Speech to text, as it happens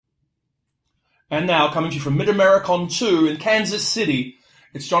And now, coming to you from Mid-Americon 2 in Kansas City,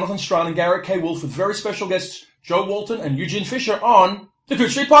 it's Jonathan Strahan and Garrett K. Wolfe with very special guests Joe Walton and Eugene Fischer on the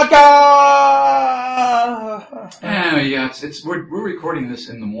Good Street Podcast! We're recording this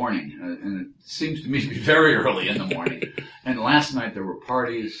in the morning, and it seems to me to be very early in the morning. And last night there were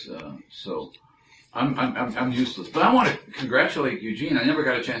parties, so I'm useless. But I want to congratulate Eugene. I never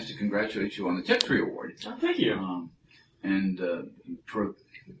got a chance to congratulate you on the Tip Tree Award. Oh, thank you. And for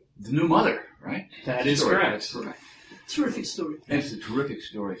the new mother, right? That is correct. Terrific story. It's a terrific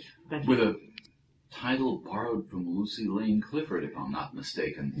story. With a title borrowed from Lucy Lane Clifford, if I'm not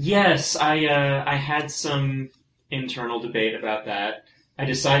mistaken. Yes, I had some internal debate about that. I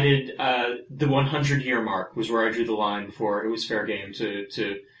decided the 100-year mark was where I drew the line before it was fair game to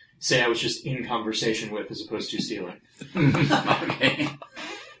say I was just in conversation with as opposed to stealing. Okay.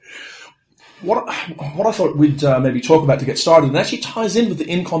 What I thought we'd maybe talk about to get started, and actually ties in with the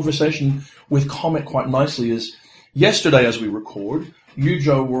In Conversation with Comic quite nicely, is yesterday as we record, you,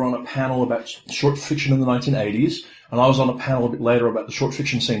 Joe, were on a panel about short fiction in the 1980s, and I was on a panel a bit later about the short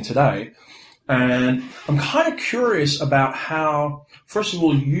fiction scene today. And I'm kind of curious about how, first of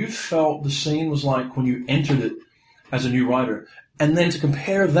all, you felt the scene was like when you entered it as a new writer, and then to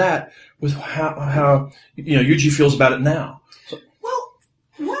compare that with how Eugene feels about it now. So,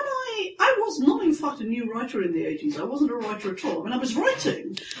 I was not, in fact, a new writer in the 80s. I wasn't a writer at all. I mean, I was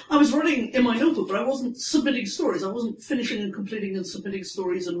writing in my notebook, but I wasn't submitting stories. I wasn't finishing and completing and submitting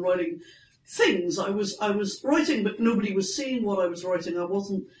stories and writing things. I was writing, but nobody was seeing what I was writing. I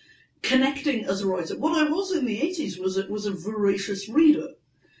wasn't connecting as a writer. What I was in the 80s was a voracious reader.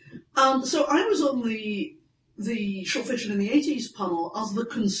 And so I was on the short fiction in the 80s panel as the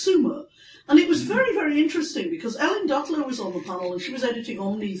consumer. And it was very, very interesting because Ellen Datlow was on the panel and she was editing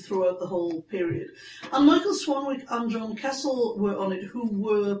Omni throughout the whole period. And Michael Swanwick and John Kessel were on it, who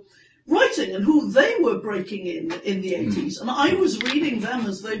were writing and who they were breaking in the 80s. And I was reading them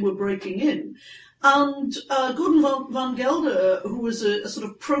as they were breaking in. And Gordon Van Gelder, who was a sort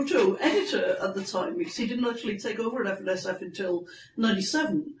of proto-editor at the time, because he didn't actually take over at F&SF until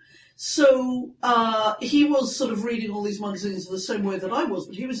 97. So he was sort of reading all these magazines the same way that I was,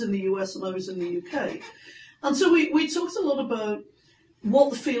 but he was in the US and I was in the UK. And so we talked a lot about what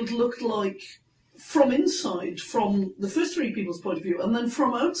the field looked like from inside, from the first three people's point of view, and then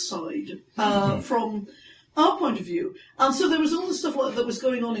from outside, from our point of view. And so there was all the stuff like that was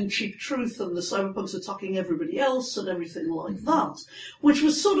going on in Cheap Truth and the cyberpunks attacking everybody else and everything like that, which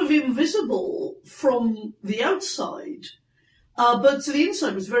was sort of invisible from the outside. But to the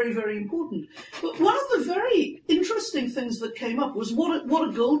inside was very, very important. But one of the very interesting things that came up was what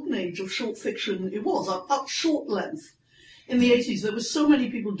a golden age of short fiction it was, at short length. In the 80s, there were so many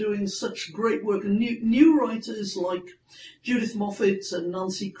people doing such great work, and new writers like Judith Moffat and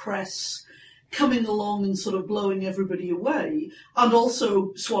Nancy Kress coming along and sort of blowing everybody away, and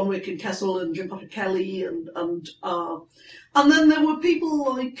also Swanwick and Kessel and Jim Patrick Kelly, and then there were people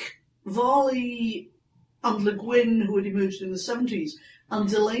like Varley and Le Guin, who had emerged in the 70s, and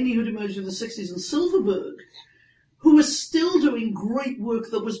Delaney, who had emerged in the 60s, and Silverberg, who was still doing great work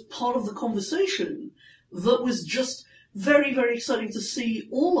that was part of the conversation, that was just very, very exciting to see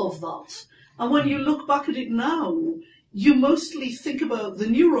all of that. And when you look back at it now, you mostly think about the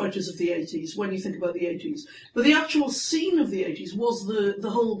new writers of the 80s when you think about the 80s. But the actual scene of the 80s was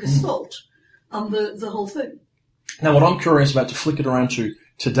the whole gestalt and the whole thing. Now, what I'm curious about, to flick it around to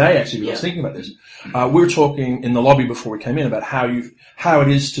today, actually, because I was thinking about this, we were talking in the lobby before we came in about how it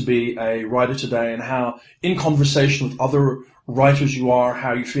is to be a writer today, and how, in conversation with other writers you are,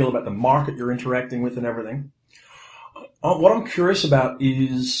 how you feel about the market you're interacting with and everything. What I'm curious about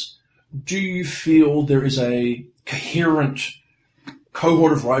is, do you feel there is a coherent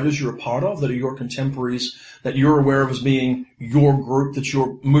cohort of writers you're a part of, that are your contemporaries, that you're aware of as being your group, that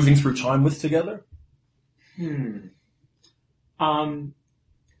you're moving through time with together?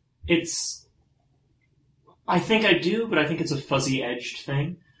 I think I do, but I think it's a fuzzy-edged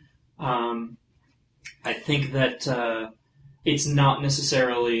thing. I think that it's not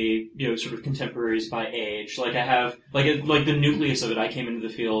necessarily, sort of contemporaries by age. Like I have, like the nucleus of it, I came into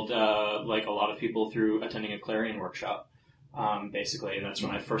the field, like a lot of people, through attending a Clarion workshop, basically. And that's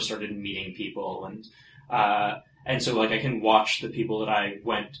when I first started meeting people. And so, like, I can watch the people that I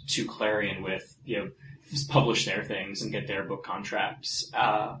went to Clarion with, publish their things and get their book contracts.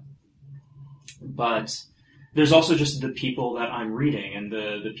 But there's also just the people that I'm reading and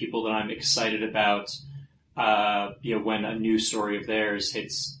the people that I'm excited about, when a new story of theirs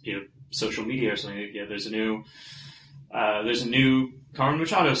hits, social media or something. There's a new Carmen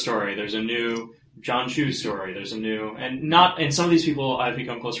Machado story. There's a new John Chu's story. There's a new, and some of these people I've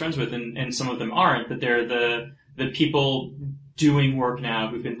become close friends with, and some of them aren't, but they're the people doing work now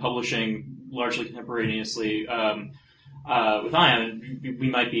who've been publishing largely contemporaneously with Ion. We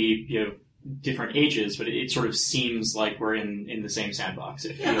might be, different ages, but it sort of seems like we're in the same sandbox.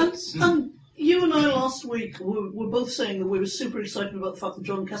 It feels. And you and I last week were both saying that we were super excited about the fact that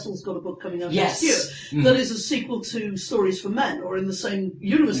John Kessel's got a book coming out next year that is a sequel to Stories for Men, or in the same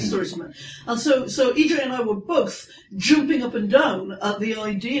universe as Stories for Men. And so EJ and I were both jumping up and down at the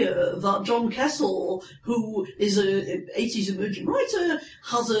idea that John Kessel, who is an 80s emerging writer,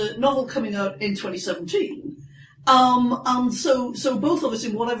 has a novel coming out in 2017. And so both of us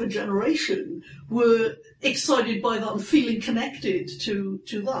in whatever generation were excited by that and feeling connected to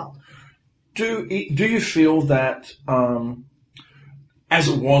that. Do you feel that, as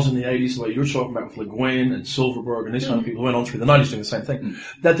it was in the 80s, like you were talking about with Le Guin and Silverberg and these kind of people who went on through the 90s doing the same thing,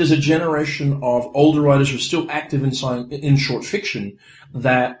 that there's a generation of older writers who are still active in short fiction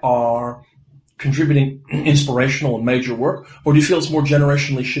that are contributing inspirational and major work, or do you feel it's more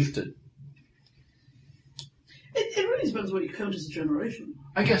generationally shifted? It really depends what you count as a generation.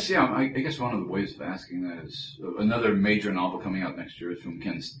 I guess, I guess one of the ways of asking that is another major novel coming out next year is from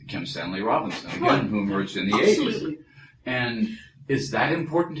Kim Stanley Robinson, again, who emerged in the 80s. And is that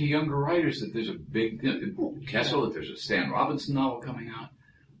important to younger writers that there's a big Kessel, that there's a Stan Robinson novel coming out?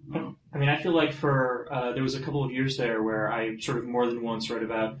 I mean, I feel like there was a couple of years there where I sort of more than once read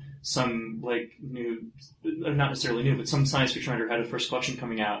about some new, not necessarily new, but some science fiction writer had a first collection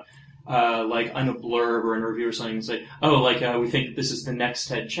coming out. On a blurb or in a review or something, and say, we think that this is the next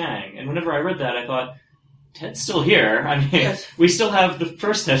Ted Chiang. And whenever I read that, I thought, Ted's still here. I mean, we still have the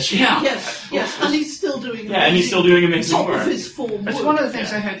first Ted Chiang. Yes, and he's still doing amazing, and he's still doing amazing top work. Of his form That's work. one of the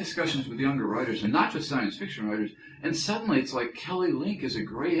things I've had discussions with younger writers, and not just science fiction writers, and suddenly it's like Kelly Link is a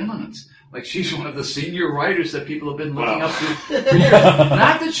great eminence. Like, she's one of the senior writers that people have been looking up to.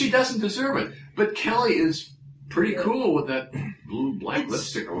 Not that she doesn't deserve it, but Kelly is pretty cool with that blue-black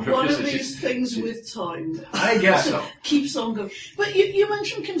lipstick or whatever. One of these things with time. I guess so. Keeps on going. But you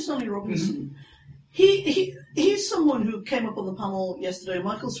mentioned Kim Stanley Robinson. He's someone who came up on the panel yesterday.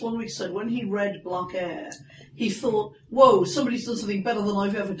 Michael Swanwick said when he read Black Air, he thought, whoa, somebody's done something better than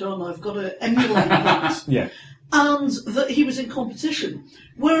I've ever done. I've got to emulate that. Yeah. And that he was in competition.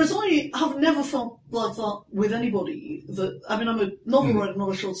 Whereas I have never felt like that with anybody. I'm a novel writer, not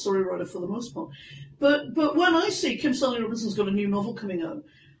a short story writer for the most part. But when I see Kim Stanley Robinson's got a new novel coming out,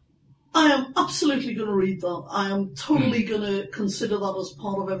 I am absolutely going to read that. I am totally going to consider that as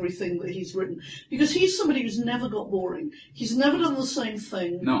part of everything that he's written. Because he's somebody who's never got boring. He's never done the same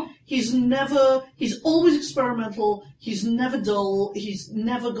thing. No. He's always experimental. He's never dull. He's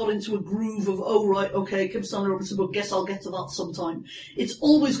never got into a groove of, oh, right, okay, Kim Stanley Robinson book, guess I'll get to that sometime. It's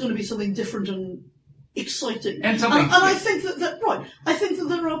always going to be something different and exciting. And I think I think that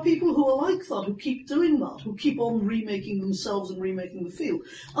there are people who are like that, who keep doing that, who keep on remaking themselves and remaking the field.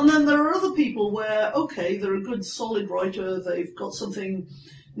 And then there are other people where, okay, they're a good solid writer, they've got something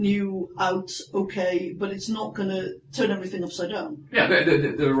new out, okay, but it's not going to turn everything upside down. Yeah,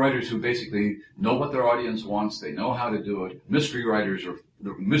 they're writers who basically know what their audience wants, they know how to do it. Mystery writers,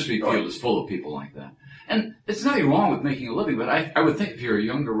 the mystery field is full of people like that. And it's nothing wrong with making a living, but I would think if you're a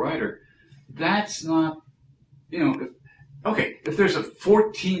younger writer, that's not, if there's a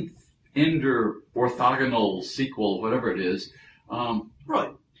 14th Ender orthogonal sequel, whatever it is,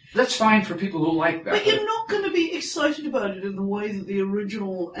 right. That's fine for people who like that. But you're not going to be excited about it in the way that the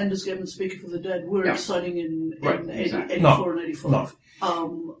original Ender's Game and Speaker for the Dead were exciting in 84 and 85.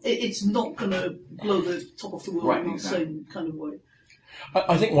 No. It's not going to blow the top off the world in the same kind of way.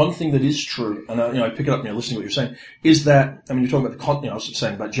 I think one thing that is true, and I pick it up listening to what you're saying, is that, you're talking about I was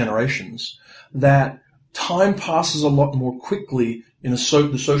saying about generations, that time passes a lot more quickly in the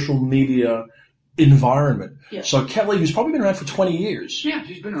social media environment. Yeah. So Kelly, who's probably been around for 20 years. Yeah,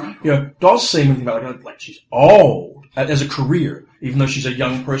 she's been around. Does seem like she's old as a career, even though she's a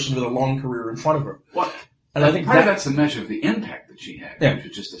young person with a long career in front of her. Well, and I think part of that's the measure of the impact that she had, which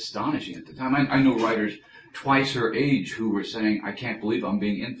was just astonishing at the time. I know writers twice her age who were saying, I can't believe I'm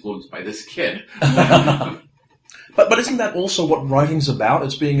being influenced by this kid. But isn't that also what writing's about?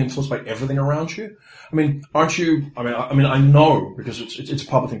 It's being influenced by everything around you. Aren't you? I know because it's a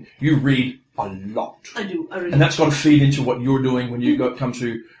public thing. You read a lot. I do. I read. And that's got to feed into what you're doing when you come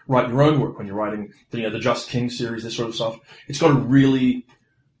to write your own work. When you're writing the Just King series, this sort of stuff, it's got to really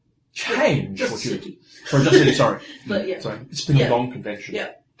change Just City. Sorry, Just City. Sorry, but yeah, sorry. It's been a long convention.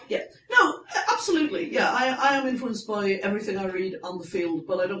 Yeah. No, absolutely. Yeah, I am influenced by everything I read on the field,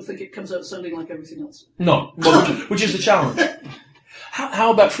 but I don't think it comes out sounding like everything else. No, which is the challenge.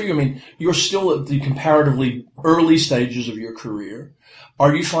 How about for you? I mean, you're still at the comparatively early stages of your career.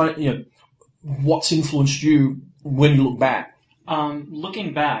 Are you finding, what's influenced you when you look back?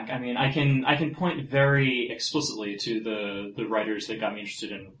 Looking back, I mean, I can point very explicitly to the writers that got me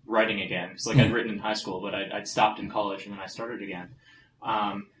interested in writing again. Because I'd written in high school, but I'd stopped in college and then I started again.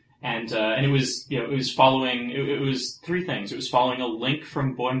 And it was it was three things. It was following a link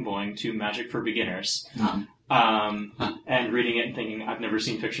from Boing Boing to Magic for Beginners, and reading it and thinking, I've never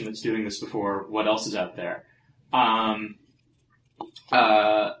seen fiction that's doing this before. What else is out there? I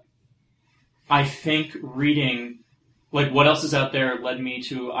think reading. What else is out there led me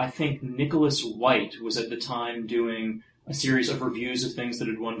to, I think Nicholas White was at the time doing a series of reviews of things that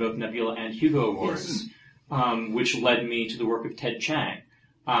had won both Nebula and Hugo Awards, which led me to the work of Ted Chiang,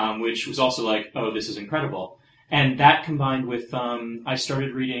 which was also this is incredible. And that combined with, I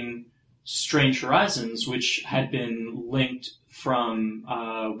started reading Strange Horizons, which had been linked from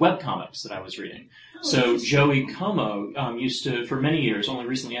webcomics that I was reading. So Joey Como used to, for many years, only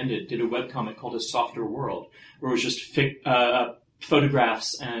recently ended, did a webcomic called A Softer World, where it was just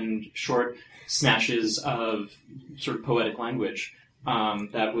photographs and short snatches of sort of poetic language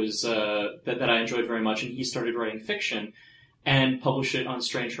that I enjoyed very much. And he started writing fiction and published it on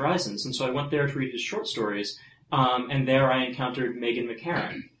Strange Horizons. And so I went there to read his short stories, and there I encountered Megan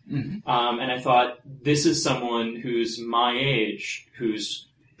McCarran. Mm-hmm. And I thought, this is someone who's my age, who's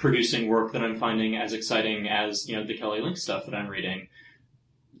producing work that I'm finding as exciting as, the Kelly Link stuff that I'm reading.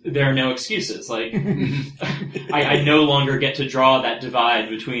 There are no excuses. I no longer get to draw that divide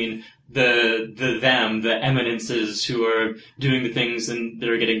between the eminences who are doing the things and that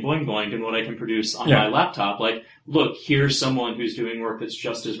are getting boing boinged and what I can produce on my laptop. Look, here's someone who's doing work that's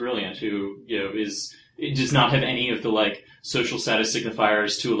just as brilliant, who, does not have any of the, social status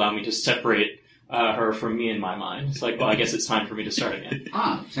signifiers to allow me to separate her from me in my mind. It's I guess it's time for me to start again.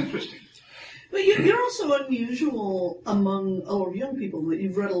 It's interesting. But you're also unusual among a lot of young people that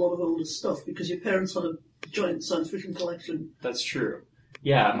you've read a lot of older stuff because your parents had a giant science fiction collection. That's true.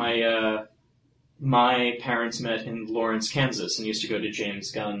 Yeah, my parents met in Lawrence, Kansas, and used to go to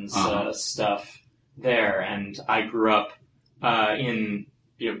James Gunn's stuff there, and I grew up in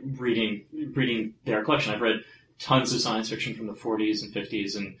reading their collection. I've read tons of science fiction from the 40s and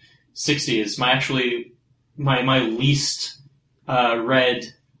 50s and 60s. My least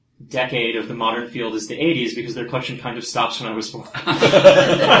read decade of the modern field is the 80s because their collection kind of stops when I was born.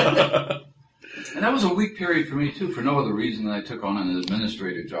 And that was a weak period for me, too, for no other reason than I took on an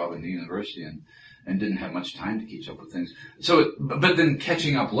administrative job in the university and didn't have much time to catch up with things. So, but then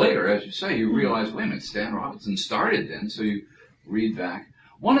catching up later, as you say, you realize, wait a minute, Stan Robinson started then, so you read back.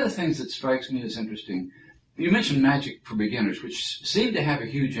 One of the things that strikes me as interesting, you mentioned Magic for Beginners, which seemed to have a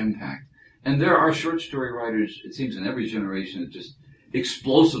huge impact. And there are short story writers, it seems, in every generation that just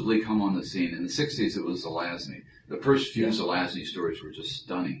explosively come on the scene. In the 60s, it was Zelazny. The first few Zelazny stories were just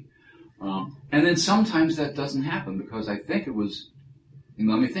stunning. And then sometimes that doesn't happen because I think it was,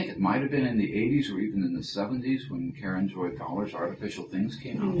 let me think, it might have been in the 80s or even in the 70s when Karen Joy Fowler's Artificial Things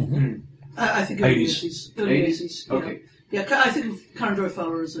came out. Mm-hmm. I think early 80s. Early 80s. Yeah. Okay. Yeah, I think of Karen Joy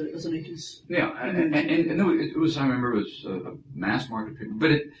Fowler as an 80s. Yeah, and it was, I remember, it was a mass market paper.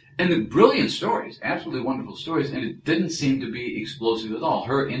 But and the brilliant stories, absolutely wonderful stories, and it didn't seem to be explosive at all.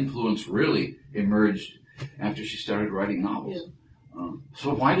 Her influence really emerged after she started writing novels. Yeah.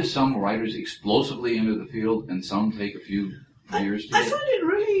 So why do some writers explosively enter the field and some take a few years to I find it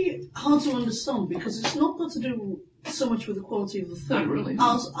really hard to understand because it's not got to do so much with the quality of the thing Not really,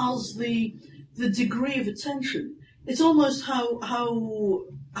 as the degree of attention. It's almost how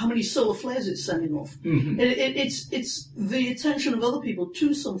many solar flares it's sending off. Mm-hmm. It's the attention of other people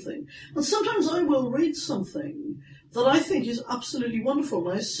to something. And sometimes I will read something that I think is absolutely wonderful,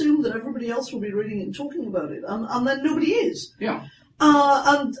 and I assume that everybody else will be reading it and talking about it, and then nobody is. Yeah.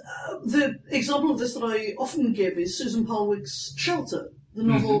 The example of this that I often give is Susan Palwick's Shelter, the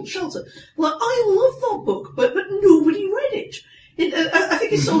novel Shelter. Well, I love that book, but nobody read it. I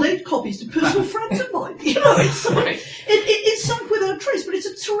think it sold 8 copies to personal friends of mine. It sunk without trace, but it's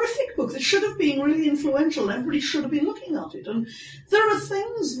a terrific book that should have been really influential. Everybody should have been looking at it. And there are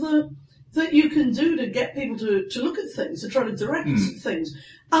things that you can do to get people to look at things, to try to direct things.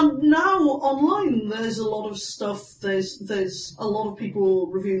 And now online, there's a lot of stuff. There's a lot of people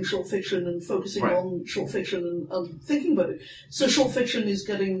reviewing short fiction and focusing on short fiction and thinking about it. So short fiction is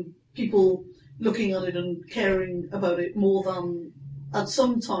getting people looking at it and caring about it more than at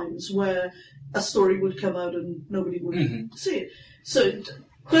some times where a story would come out and nobody would see it. So,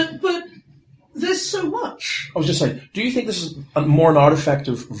 but there's so much. I was just saying, do you think this is more an artifact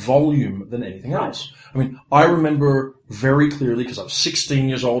of volume than anything else? I mean, I remember very clearly, because I was 16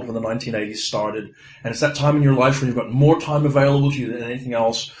 years old when the 1980s started, and it's that time in your life when you've got more time available to you than anything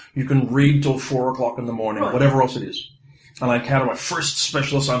else. You can read till 4 o'clock in the morning, whatever else it is. And I encountered my first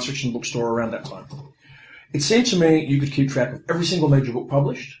specialist science fiction bookstore around that time. It seemed to me you could keep track of every single major book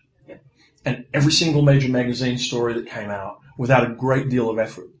published and every single major magazine story that came out without a great deal of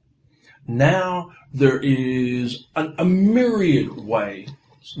effort. Now there is a myriad way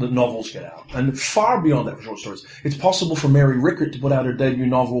that novels get out, and far beyond that for short stories. It's possible for Mary Rickert to put out her debut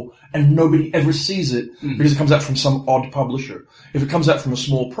novel and nobody ever sees it because it comes out from some odd publisher. If it comes out from a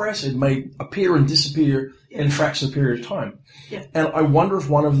small press, it may appear and disappear in fractions of a period of time. Yeah. And I wonder if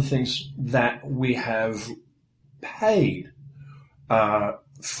one of the things that we have paid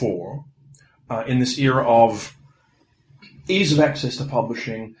for in this era of ease of access to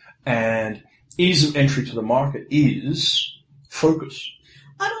publishing and ease of entry to the market is focus.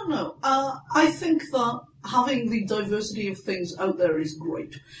 I don't know. I think that having the diversity of things out there is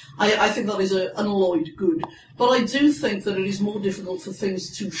great. I think that is an unalloyed good. But I do think that it is more difficult for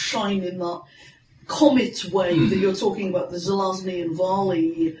things to shine in that comet way that you're talking about, the Zelazny and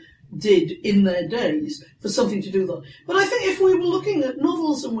Varley did in their days, for something to do that. But I think if we were looking at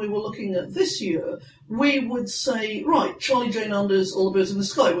novels and we were looking at this year, we would say, right, Charlie Jane Anders, All the Birds in the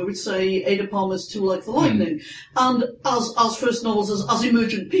Sky. We would say Ada Palmer's Too Like the Lightning. And as first novels, as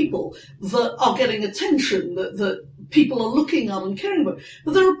emergent people that are getting attention, that people are looking at and caring about.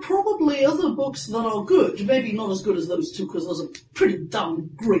 But there are probably other books that are good, maybe not as good as those two, because those are pretty damn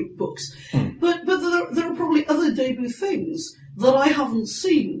great books. But there are probably other debut things that I haven't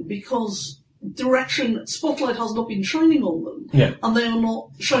seen because spotlight has not been shining on them, and they are not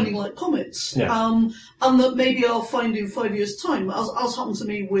shining like comets. And that maybe I'll find in 5 years' time, as happened to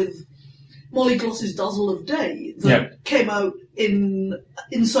me with Molly Gloss's Dazzle of Day, that came out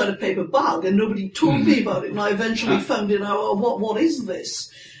inside a paper bag, and nobody told me about it, and I eventually found it out. What is this?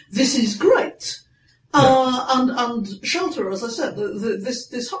 This is great. And Shelter, as I said,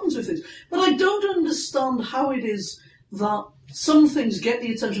 this happens with things, but I don't understand how it is that some things get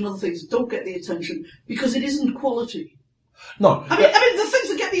the attention, other things don't get the attention, because it isn't quality. No. I mean, the things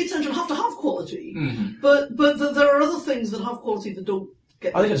that get the attention have to have quality, but there are other things that have quality that don't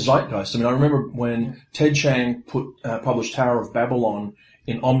get the I think it's zeitgeist. I mean, I remember when Ted Chiang published Tower of Babylon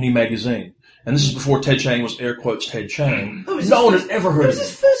in Omni magazine, and this is before Ted Chiang was air quotes Ted Chiang. No one had ever heard of it. It was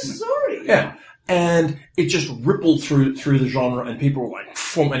his first story. Yeah. And it just rippled through the genre, and people were like,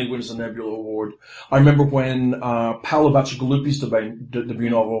 from any wins the Nebula Award. I remember when Paolo Bacigalupi's debut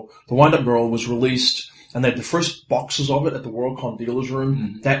novel, The Wind-Up Girl, was released, and they had the first boxes of it at the Worldcon dealer's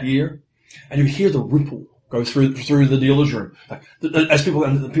room that year, and you'd hear the ripple go through the dealer's room. Like, as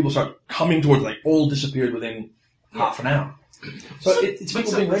people start coming towards it, they all disappeared within half an hour. So it's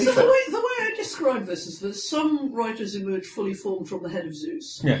people being ready for it. The way I describe this is that some writers emerge fully formed from the head of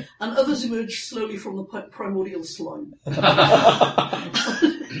Zeus, and others emerge slowly from the primordial slime. And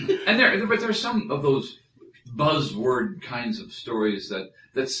there's some of those buzzword kinds of stories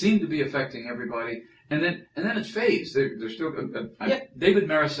that seem to be affecting everybody, and then it fades. They're still David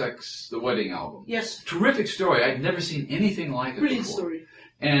Marisek's The Wedding Album. Yes, terrific story. I'd never seen anything like it brilliant before. Story.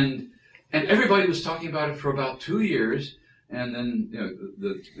 And everybody was talking about it for about 2 years. And then,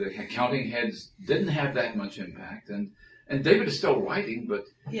 the counting heads didn't have that much impact, and David is still writing, but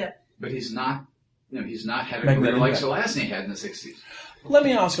he's not had a career like Zelazny had in the 60s. Let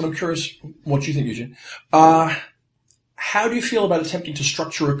me ask, and I'm curious what you think, Eugene. How do you feel about attempting to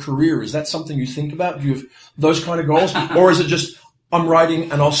structure a career? Is that something you think about? Do you have those kind of goals, or is it just I'm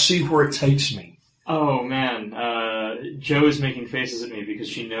writing and I'll see where it takes me? Oh man, Jo is making faces at me because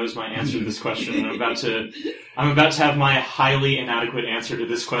she knows my answer to this question, and I'm about to have my highly inadequate answer to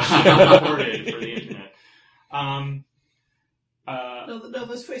this question recorded for the internet. No,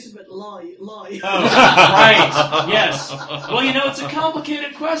 those faces meant lie. Oh, right, yes. Well, it's a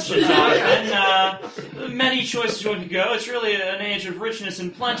complicated question, and many choices one could go. It's really an age of richness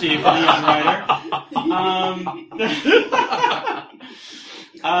and plenty for the young writer.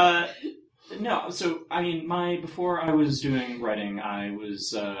 No, so I mean, before I was doing writing, I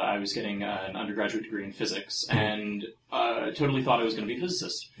was getting an undergraduate degree in physics, and totally thought I was going to be a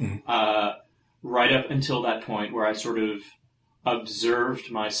physicist. Right up until that point, where I sort of observed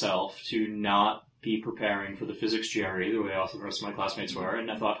myself to not be preparing for the physics GRE the way all the rest of my classmates were,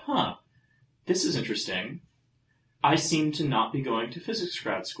 and I thought, this is interesting. I seem to not be going to physics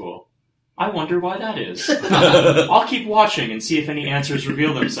grad school. I wonder why that is. I'll keep watching and see if any answers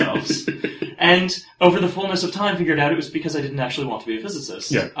reveal themselves. And over the fullness of time, figured out it was because I didn't actually want to be a physicist.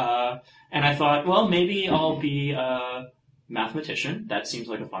 Yeah. And I thought, well, maybe I'll be a mathematician. That seems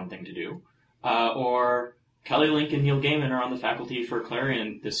like a fun thing to do. Or Kelly Link and Neil Gaiman are on the faculty for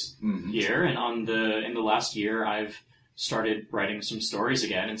Clarion this year, and in the last year, I've started writing some stories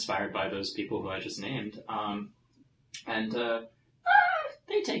again, inspired by those people who I just named.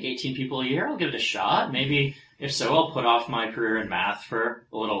 They take 18 people a year. I'll give it a shot. Maybe, if so, I'll put off my career in math for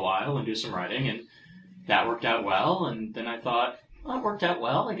a little while and do some writing. And that worked out well. And then I thought, well, it worked out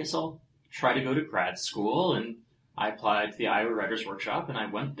well. I guess I'll try to go to grad school. And I applied to the Iowa Writers Workshop, and I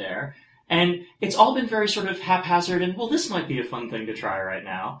went there. And it's all been very sort of haphazard and, well, this might be a fun thing to try right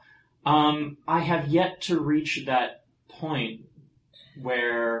now. I have yet to reach that point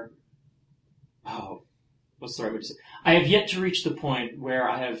where... what's the right way to say? I have yet to reach the point where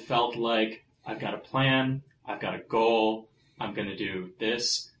I have felt like I've got a plan, I've got a goal, I'm going to do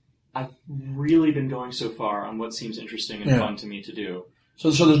this. I've really been going so far on what seems interesting and fun to me to do. So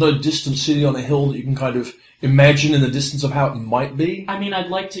there's no distant city on a hill that you can kind of imagine in the distance of how it might be? I mean, I'd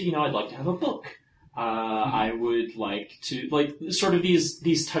like to have a book. I would like to, sort of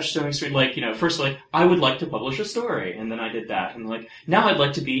these touchstone experiences, first, I would like to publish a story, and then I did that, and now I'd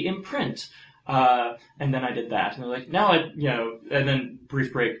like to be in print. And then I did that, and they're like, now and then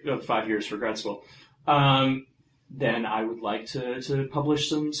brief break of 5 years for grad school. Then I would like to publish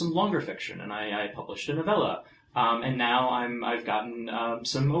some longer fiction, and I published a novella. And now I've gotten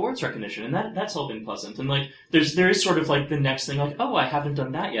some awards recognition, and that's all been pleasant. And there is sort of the next thing, I haven't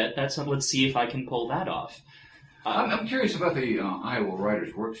done that yet. Let's see if I can pull that off. I'm curious about the Iowa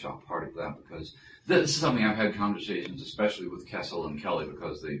Writers Workshop part of that, because this is something I've had conversations, especially with Kessel and Kelly,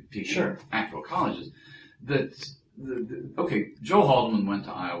 because they teach in actual colleges. Joe Haldeman went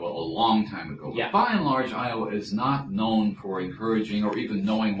to Iowa a long time ago. Yeah. But by and large, Iowa is not known for encouraging or even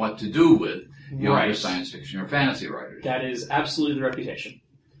knowing what to do with younger science fiction or fantasy writers. That is absolutely the reputation.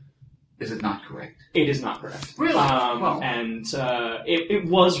 Is it not correct? It is not correct. Really? And it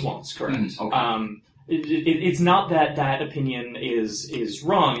was once correct. Okay. It's not that opinion is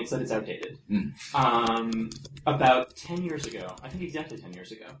wrong, it's that it's outdated. About 10 years ago, I think exactly 10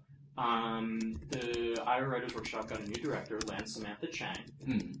 years ago, the Iowa Writers Workshop got a new director, Lance Samantha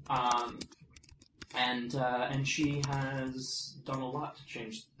Chang. And she has done a lot to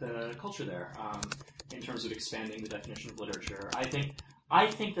change the culture there, in terms of expanding the definition of literature. I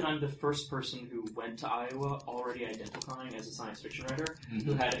think that I'm the first person who went to Iowa already identifying as a science fiction writer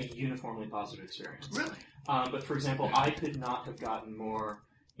who had a uniformly positive experience. Really? But for example, I could not have gotten more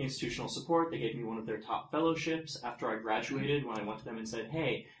institutional support. They gave me one of their top fellowships after I graduated, when I went to them and said,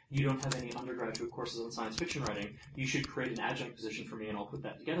 hey, you don't have any undergraduate courses on science fiction writing. You should create an adjunct position for me, and I'll put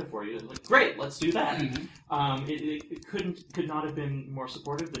that together for you. They're like, great, let's do that. It could not have been more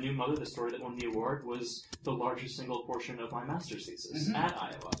supportive. The New Mother, the story that won the award, was the largest single portion of my master's thesis at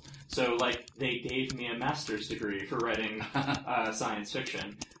Iowa. So, they gave me a master's degree for writing science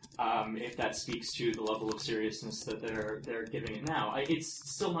fiction. If that speaks to the level of seriousness that they're giving it now. It's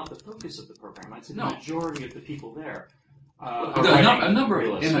still not the focus of the program. I'd say the majority of the people there a number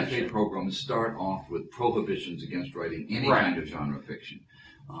of MFA programs start off with prohibitions against writing any kind of genre fiction.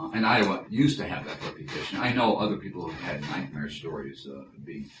 And Iowa used to have that reputation. I know other people have had nightmare stories.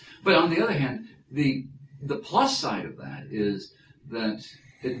 But on the other hand, the plus side of that is that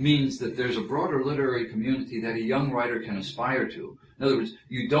it means that there's a broader literary community that a young writer can aspire to. In other words,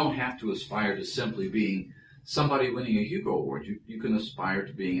 you don't have to aspire to simply being somebody winning a Hugo Award. You can aspire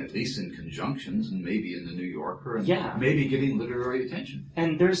to being at least in conjunctions and maybe in the New Yorker and maybe getting literary attention.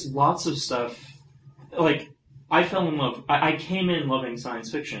 And there's lots of stuff, I fell in love, I came in loving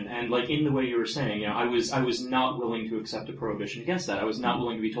science fiction, and in the way you were saying, I was not willing to accept a prohibition against that. I was not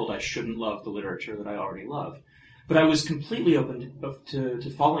willing to be told I shouldn't love the literature that I already love. But I was completely open to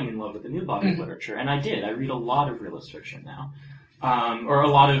falling in love with the new body of literature, and I did. I read a lot of realist fiction now.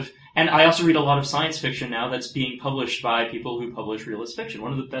 And I also read a lot of science fiction now that's being published by people who publish realist fiction.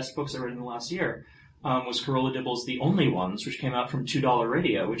 One of the best books I read in the last year was Carola Dibble's The Only Ones, which came out from $2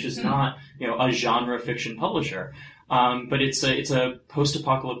 Radio, which is not, a genre fiction publisher. But it's a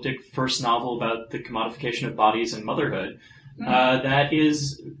post-apocalyptic first novel about the commodification of bodies and motherhood that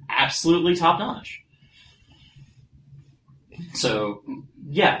is absolutely top-notch. So,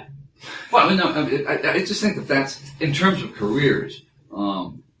 yeah. Well, I just think that that's, in terms of careers,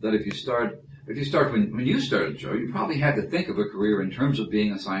 that if you start when you started, Joe, you probably had to think of a career in terms of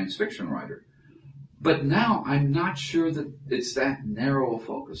being a science fiction writer. But now I'm not sure that it's that narrow a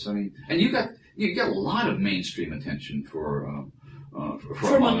focus. I mean, and you get a lot of mainstream attention for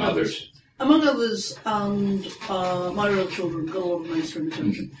among others. among others, and My Real Children got a lot of mainstream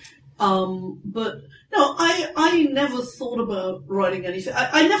attention. But no, I never thought about writing anything.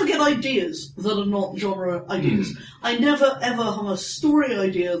 I never get ideas that are not genre ideas. I never ever have a story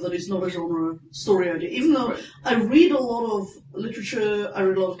idea that is not a genre story idea. Even though I read a lot of literature, I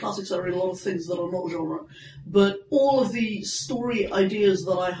read a lot of classics, I read a lot of things that are not genre. But all of the story ideas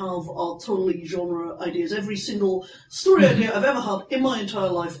that I have are totally genre ideas. Every single story idea I've ever had in my entire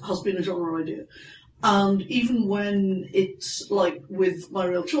life has been a genre idea. And even when it's like with My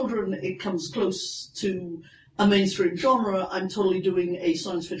Real Children, it comes close to a mainstream genre, I'm totally doing a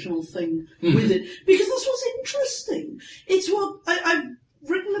science fictional thing with it. Because that's what's interesting. It's what I've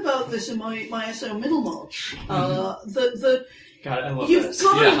written about this in my essay on Middlemarch. That God, I love you've this.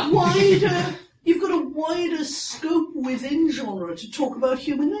 got you've got a wider scope within genre to talk about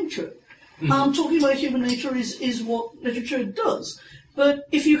human nature. Talking about human nature is what literature does. But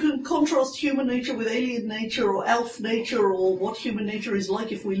if you can contrast human nature with alien nature or elf nature or what human nature is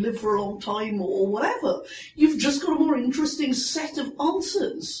like if we live for a long time or whatever, you've just got a more interesting set of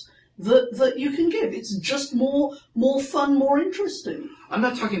answers that you can give. It's just more fun, more interesting. I'm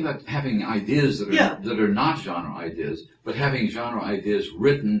not talking about having ideas that are not genre ideas, but having genre ideas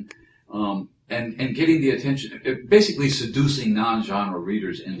written and getting the attention, basically seducing non-genre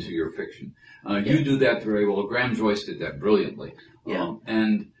readers into your fiction. You do that very well. Graham Joyce did that brilliantly. Well,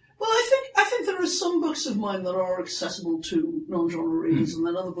 I think there are some books of mine that are accessible to non-genre readers, and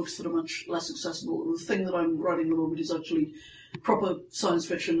then other books that are much less accessible. The thing that I'm writing at the moment is actually proper science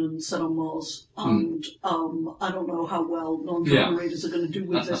fiction and set on Mars, and I don't know how well non-genre readers are going to do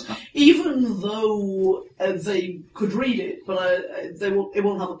with this, even though they could read it, but it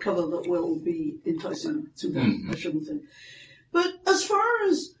won't have a cover that will be enticing to them. I shouldn't think. But as far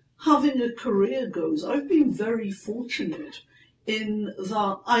as having a career goes, I've been very fortunate in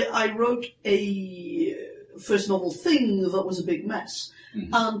that I wrote a first novel thing that was a big mess.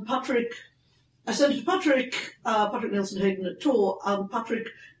 And I sent it to Patrick Nielsen Hayden at Tor, and Patrick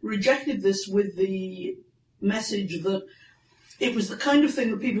rejected this with the message that it was the kind of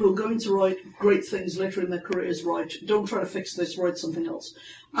thing that people who are going to write great things later in their careers write. Don't try to fix this, write something else.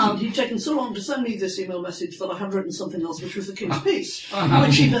 And he'd taken so long to send me this email message that I had written something else, which was The King's Peace,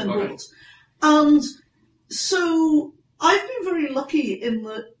 which he then bought. And so I've been very lucky in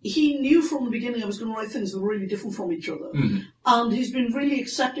that he knew from the beginning I was going to write things that were really different from each other. And he's been really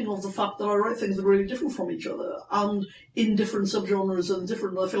accepting of the fact that I write things that are really different from each other and in different subgenres and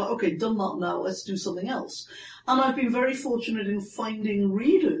different. I feel like, okay, done that now, let's do something else. And I've been very fortunate in finding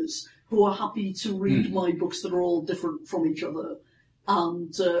readers who are happy to read my books that are all different from each other.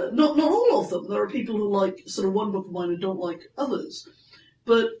 And not all of them. There are people who like sort of one book of mine and don't like others.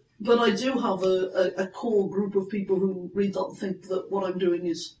 But I do have a core group of people who read that and think that what I'm doing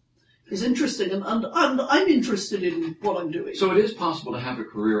is interesting, and I'm interested in what I'm doing. So it is possible to have a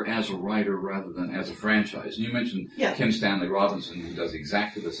career as a writer rather than as a franchise. And you mentioned Kim Stanley Robinson, who does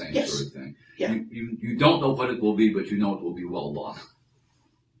exactly the same sort of thing. Yeah. You don't know what it will be, but you know it will be well done.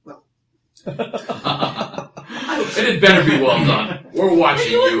 Well, and it better be well done. We're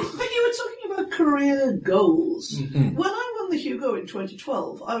watching you. When you were talking about career goals, when I won the Hugo in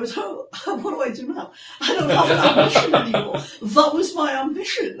 2012, I was, what do I do now? I don't have an ambition anymore. That was my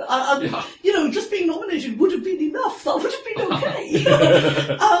ambition. You know, just being nominated would have been enough. That would have been okay.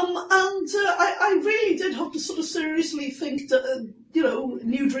 I really did have to sort of seriously think that, you know,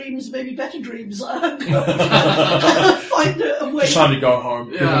 new dreams, maybe better dreams. Find a way. It's time to go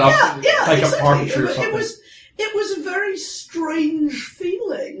home. Take up carpentry or something. It was a very strange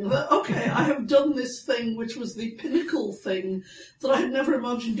feeling that, okay, I have done this thing which was the pinnacle thing that I had never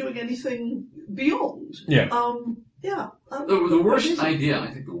imagined doing anything beyond. The worst idea,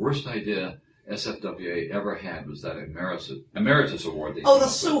 I think the worst idea SFWA ever had was that emeritus award.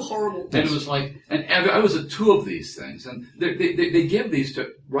 That's so horrible. And it was like, and I was at two of these things, and they give these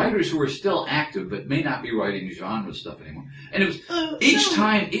to writers who are still active but may not be writing genre stuff anymore. And it was each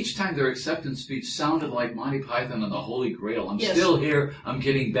time their acceptance speech sounded like Monty Python and the Holy Grail. I'm still here. I'm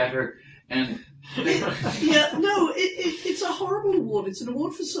getting better. And it's a horrible award. It's an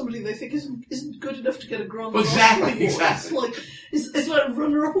award for somebody they think isn't good enough to get a Grand Master Exactly. It's like a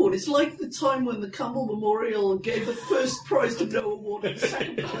runner-up award. It's like the time when the Campbell Memorial gave the first prize to No Award and the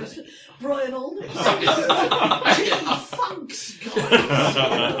second prize to Brian Aldiss. Thanks,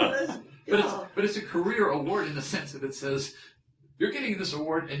 guys. But it's a career award in the sense that it says you're getting this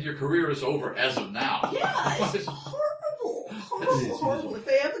award and your career is over as of now. Yeah, it's horrible. If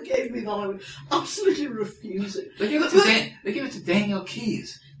they ever gave me that, I would absolutely refuse it. They gave it to Daniel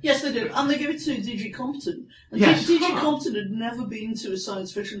Keyes. Yes, they did, and they gave it to D.G. Compton. And Yes. D.G. Compton had never been to a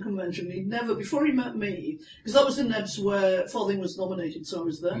science fiction convention. He'd never, before he met me, because that was the NEBS where Farthing was nominated, so I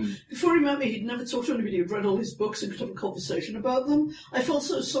was there. Before he met me, he'd never talked to anybody who'd read all his books and could have a conversation about them. I felt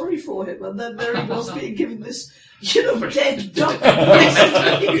so sorry for him, and then there he was being given this, dead duck.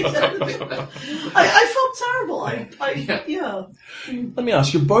 I felt terrible. Yeah. Let me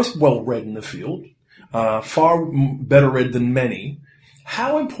ask, you're both well read in the field, far better read than many.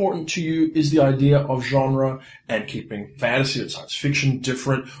 How important to you is the idea of genre and keeping fantasy and science fiction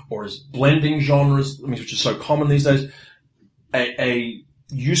different, or is blending genres, which is so common these days, a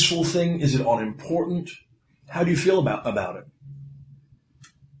useful thing? Is it unimportant? How do you feel about it?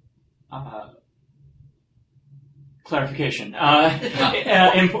 Clarification.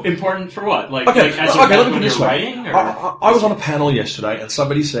 Important for what? Like let me put it this way. Writing, or? I was on a panel yesterday, and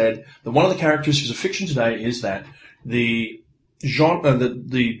somebody said that one of the characteristics of fiction today is that the genre,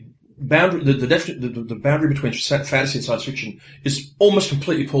 the boundary between fantasy and science fiction is almost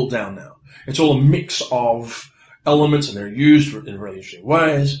completely pulled down now. It's all a mix of elements, and they're used in really interesting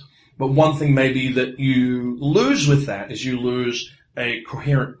ways. But one thing maybe that you lose with that is you lose a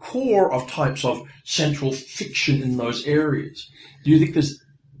coherent core of types of central fiction in those areas. Do you think there's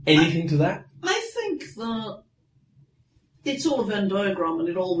anything to that? I think that it's all a Venn diagram, and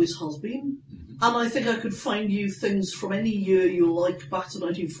it always has been. And I think I could find you things from any year you like back to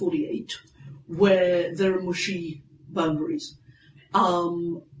 1948 where there are mushy boundaries.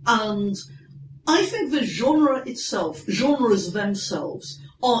 And I think the genres themselves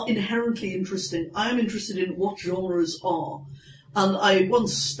are inherently interesting. I am interested in what genres are. And I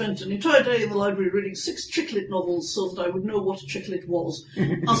once spent an entire day in the library reading 6 chick-lit novels so that I would know what a chick-lit was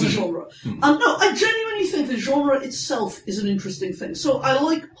as a genre. And no, I genuinely think the genre itself is an interesting thing. So I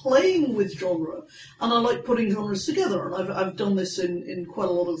like playing with genre, and I like putting genres together. And I've done this in quite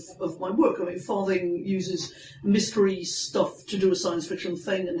a lot of my work. I mean, Farthing uses mystery stuff to do a science fiction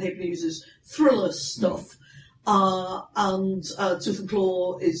thing, and Halfpenny uses thriller stuff. And Tooth and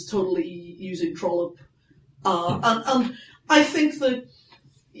Claw is totally using Trollope. And I think that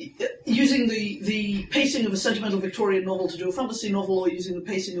using the pacing of a sentimental Victorian novel to do a fantasy novel, or using the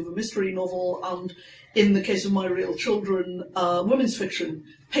pacing of a mystery novel, and in the case of My Real Children, women's fiction,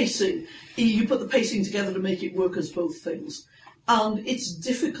 pacing, you put the pacing together to make it work as both things. And it's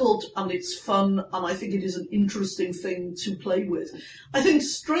difficult, and it's fun, and I think it is an interesting thing to play with. I think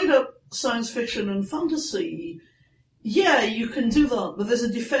straight up science fiction and fantasy, yeah, you can do that, but there's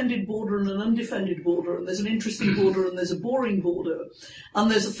a defended border and an undefended border, and there's an interesting border and there's a boring border,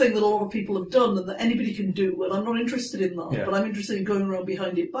 and there's a thing that a lot of people have done and that anybody can do, and I'm not interested in that, but I'm interested in going around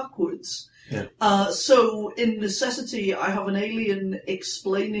behind it backwards. So, in necessity, I have an alien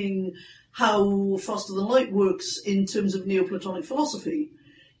explaining how faster than light works in terms of Neoplatonic philosophy.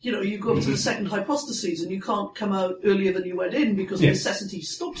 You go up to the second hypostases and you can't come out earlier than you went in because necessity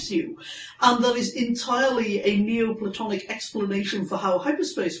stops you. And that is entirely a Neoplatonic explanation for how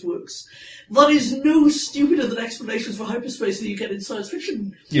hyperspace works. That is no stupider than explanations for hyperspace that you get in science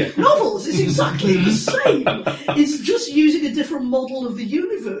fiction novels. It's exactly the same. It's just using a different model of the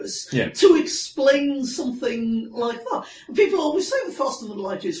universe to explain something like that. And people always say the faster than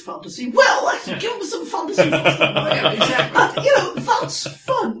light is fantasy. Well, let's give them some fantasy faster than light. Exactly. And, that's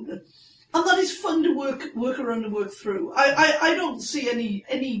fun. And that is fun to work around and work through. I don't see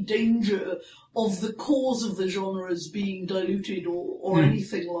any danger of the cause of the genres being diluted or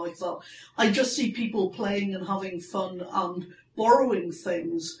anything like that. I just see people playing and having fun and borrowing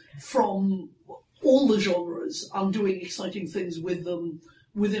things from all the genres and doing exciting things with them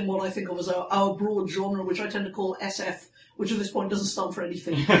within what I think of as our broad genre, which I tend to call SF, which at this point doesn't stand for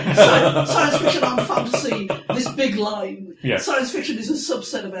anything. Science fiction and fantasy, this big line. Science fiction is a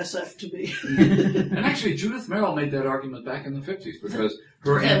subset of SF to me. And actually, Judith Merrill made that argument back in the 50s, because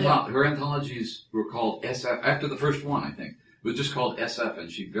her anthologies were called SF, after the first one, I think. It was just called SF,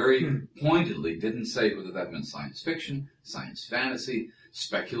 and she very pointedly didn't say whether that meant science fiction, science fantasy,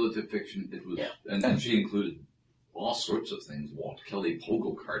 speculative fiction. It was, and she included all sorts of things, Walt Kelly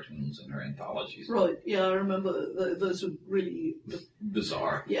pogo cartoons in her anthologies. Right, yeah, I remember those were really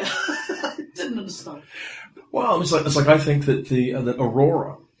bizarre. Yeah, I didn't understand. Well, it's like I think that that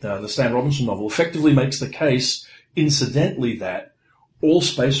Aurora, the Stan Robinson novel, effectively makes the case, incidentally, that all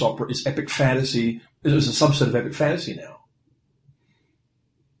space opera is epic fantasy. It is a subset of epic fantasy now.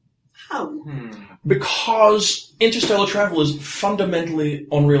 How? Because interstellar travel is fundamentally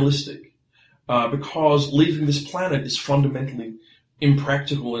unrealistic. Because leaving this planet is fundamentally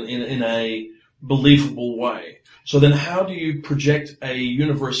impractical in a believable way. So then how do you project a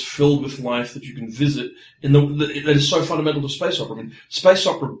universe filled with life that you can visit that is so fundamental to space opera? I mean, space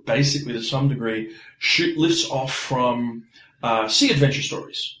opera basically, to some degree, lifts off from sea adventure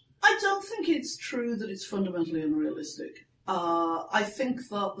stories. I don't think it's true that it's fundamentally unrealistic. I think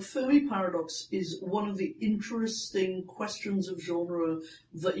that the Fermi paradox is one of the interesting questions of genre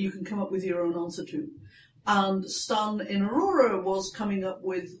that you can come up with your own answer to. And Stan in Aurora was coming up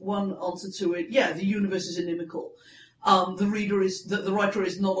with one answer to it. Yeah, the universe is inimical. The writer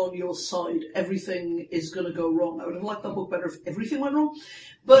is not on your side. Everything is going to go wrong. I would have liked that book better if everything went wrong.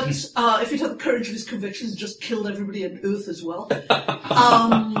 But if he'd had the courage of his convictions, just killed everybody on Earth as well. That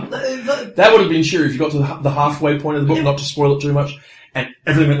would have been cheery if you got to the halfway point of the book, not to spoil it too much, and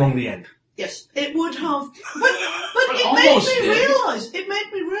everything went wrong in the end. Yes, it would have. But it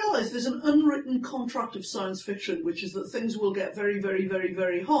made me realise there's an unwritten contract of science fiction, which is that things will get very, very, very,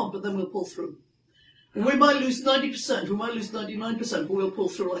 very hard, but then we'll pull through. We might lose 90%, we might lose 99%, but we'll pull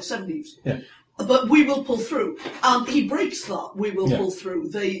through like 70s. Yeah. But we will pull through. And he breaks that, we will pull through.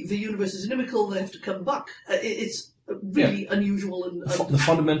 The universe is inimical, they have to come back. It's really unusual. And the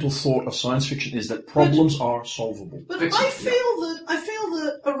fundamental thought of science fiction is that problems are solvable. But I feel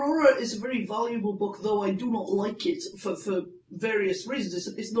that Aurora is a very valuable book, though I do not like it for various reasons.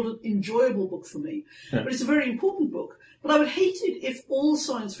 It's not an enjoyable book for me, but it's a very important book. But I would hate it if all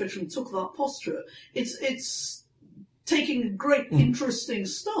science fiction took that posture. It's taking a great, interesting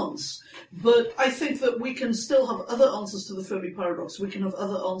stance, but I think that we can still have other answers to the Fermi paradox. We can have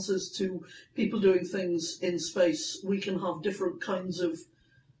other answers to people doing things in space. We can have different kinds of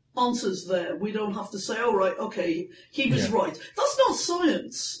answers there. We don't have to say, oh, right, okay, he was right. That's not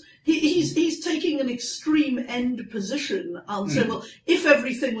science. He's taking an extreme end position and saying, well, if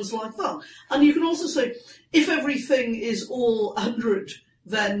everything was like that. And you can also say, if everything is all 100,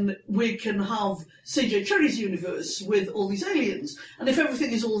 then we can have C.J. Cherryh's universe with all these aliens. And if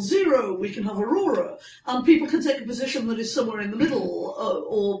everything is all 0, we can have Aurora. And people can take a position that is somewhere in the middle,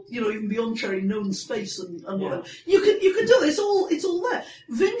 or, even beyond Cherry, known space and whatever. You can do this. It's all there.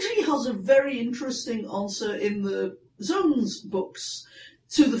 Vinci has a very interesting answer in the Zones books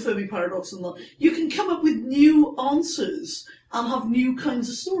to the Fermi paradox and that. You can come up with new answers and have new kinds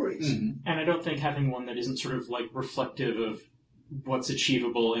of stories. And I don't think having one that isn't sort of like reflective of what's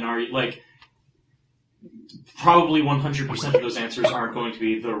achievable in our, like, probably 100% of those answers aren't going to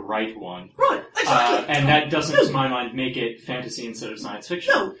be the right one. Right, exactly. And that doesn't, to my mind, make it fantasy instead of science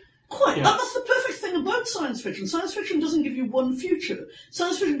fiction. No, quite. And that's the perfect thing about science fiction. Science fiction doesn't give you one future.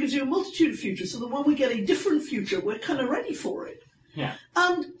 Science fiction gives you a multitude of futures, so that when we get a different future, we're kind of ready for it. Yeah.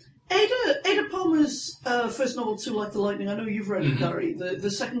 And Ada Palmer's first novel, Too Like the Lightning, I know you've read it, Gary.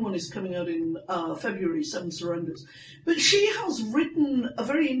 The second one is coming out in February, Seven Surrenders. But she has written a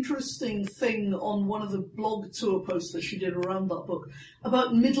very interesting thing on one of the blog tour posts that she did around that book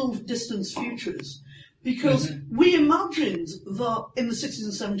about middle distance futures. Because we imagined that in the 60s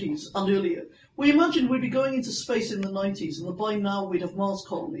and 70s and earlier, we imagined we'd be going into space in the 90s and that by now we'd have Mars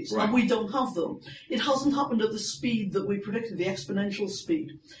colonies. Right. And we don't have them. It hasn't happened at the speed that we predicted, the exponential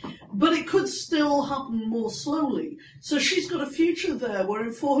speed. But it could still happen more slowly. So she's got a future there where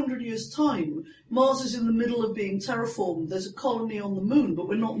in 400 years' time, Mars is in the middle of being terraformed. There's a colony on the moon, but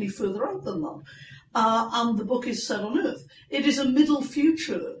we're not any further out than that. And the book is set on Earth. It is a middle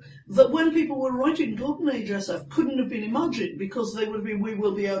future that when people were writing Golden Age SF couldn't have been imagined because they would have been, we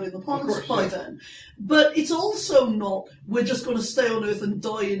will be out in the planets by then. But it's also not, we're just going to stay on Earth and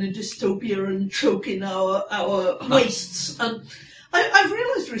die in a dystopia and choke in our wastes. And I've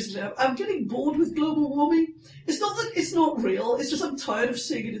realised recently I'm getting bored with global warming. It's not that it's not real, it's just I'm tired of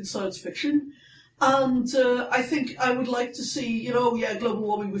seeing it in science fiction. And I think I would like to see, global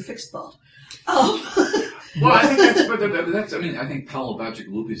warming, we fixed that. Well, I think I think Paolo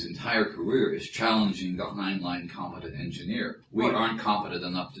Bacigalupi's entire career is challenging the Heinlein competent engineer. We aren't competent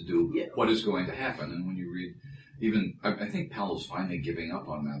enough to do what is going to happen. And when you read, I think Paolo's finally giving up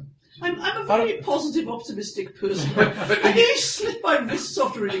on that. I'm a very positive, optimistic person. I nearly slit my wrists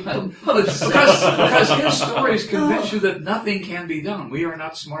after reading because his stories convince you that nothing can be done. We are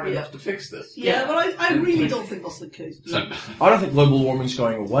not smart enough to fix this. Yeah, but I really don't think that's the case. I don't think global warming is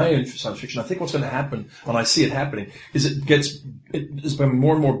going away in science fiction. I think what's going to happen, and I see it happening, is it is becoming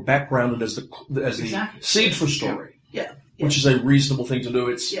more and more backgrounded as the seed for story. Yeah. Which is a reasonable thing to do.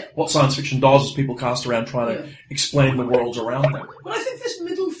 It's what science fiction does is people cast around trying to explain the worlds around them. But I think this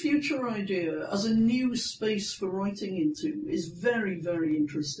middle future idea as a new space for writing into is very, very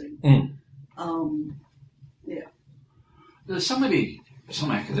interesting.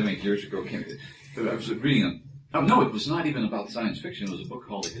 Some academic years ago I was reading No, it was not even about science fiction. It was a book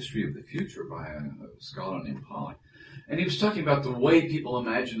called The History of the Future by a scholar named Pollock. And he was talking about the way people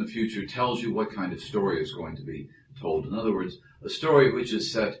imagine the future tells you what kind of story is going to be told. In other words, a story which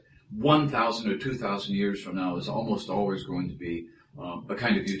is set 1,000 or 2,000 years from now is almost always going to be a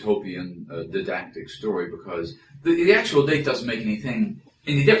kind of utopian, didactic story, because the actual date doesn't make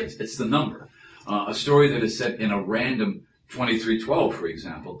any difference. It's the number. A story that is set in a random 2312, for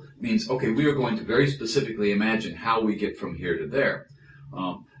example, means, okay, we are going to very specifically imagine how we get from here to there.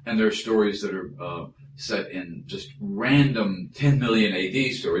 And there are stories that are set in just random 10 million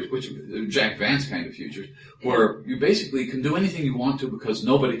AD stories, which are Jack Vance kind of futures, where you basically can do anything you want to because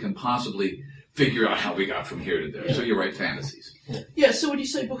nobody can possibly figure out how we got from here to there. Yeah. So you write fantasies. Yeah, so would you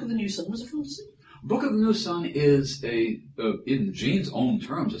say Book of the New Sun was a fantasy? Book of the New Sun is, in Gene's own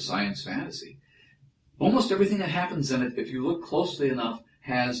terms, a science fantasy. Almost everything that happens in it, if you look closely enough,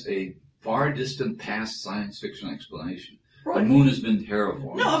 has a far distant past science fiction explanation. Right. The moon has been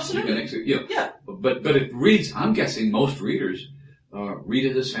terraformed. No, absolutely. Yeah. But it reads, I'm guessing most readers read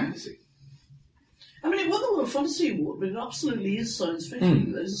it as fantasy. I mean, it won the World Fantasy Award, but it absolutely is science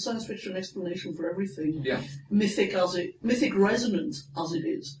fiction. There's a science fiction explanation for everything. Yeah. Mythic resonant as it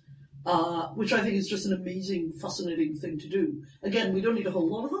is. Which I think is just an amazing, fascinating thing to do. Again, we don't need a whole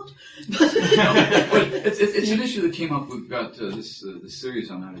lot of that. It's an issue that came up. We've got this series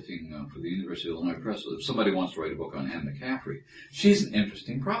I'm editing for the University of Illinois Press. If somebody wants to write a book on Anne McCaffrey, she's an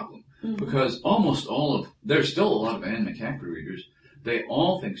interesting problem because there's still a lot of Anne McCaffrey readers. They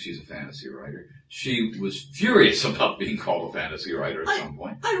all think she's a fantasy writer. She was furious about being called a fantasy writer at some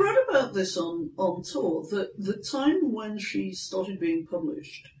point. I wrote about this on tour, that the time when she started being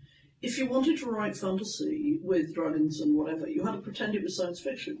published, if you wanted to write fantasy with dragons and whatever, you had to pretend it was science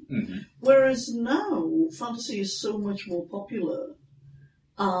fiction. Mm-hmm. Whereas now, fantasy is so much more popular.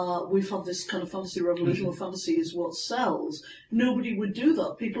 We've had this kind of fantasy revolution where fantasy is what sells. Nobody would do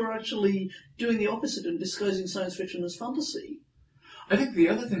that. People are actually doing the opposite and disguising science fiction as fantasy. I think the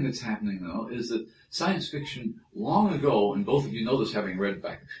other thing that's happening, though, is that science fiction, long ago, and both of you know this having read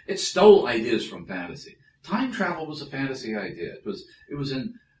back, it stole ideas from fantasy. Time travel was a fantasy idea. It was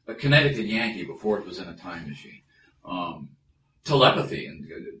in a Connecticut Yankee before it was in a time machine. Telepathy, and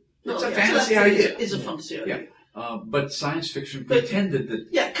it's a fantasy idea. Is a fantasy idea. Yeah. But science fiction pretended that...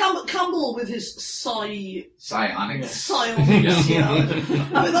 Yeah, Campbell with his psionics. Yeah. I mean,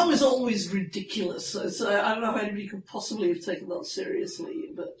 that was always ridiculous. So I don't know how anybody could possibly have taken that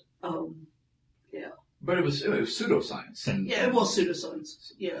seriously, but, yeah. But it was pseudoscience. Yeah, it was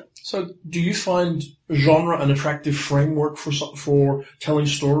pseudoscience, yeah. So do you find genre an attractive framework for telling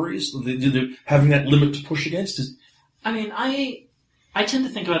stories? Having that limit to push against? I mean, I tend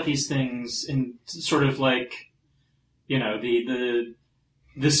to think about these things in sort of like, you know,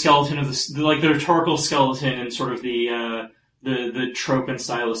 the skeleton of the rhetorical skeleton and sort of the trope and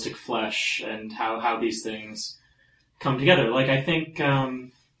stylistic flesh and how these things come together. Like, I think,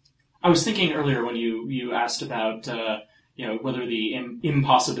 I was thinking earlier when you asked about, whether the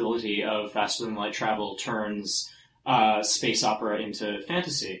impossibility of faster than light travel turns space opera into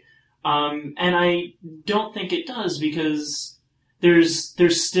fantasy. And I don't think it does, because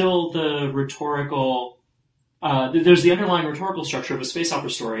there's still the rhetorical, there's the underlying rhetorical structure of a space opera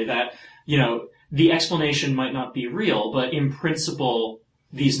story that, you know, the explanation might not be real, but in principle,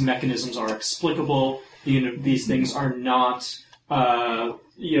 these mechanisms are explicable. These things are not, the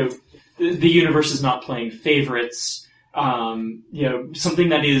universe is not playing favorites. Something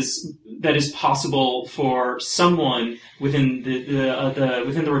that is possible for someone within the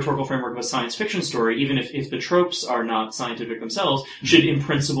rhetorical framework of a science fiction story, even if the tropes are not scientific themselves, should in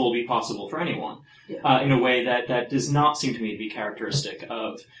principle be possible for anyone. Yeah. In a way that does not seem to me to be characteristic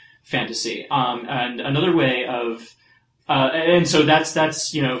of fantasy. And another way of, and so that's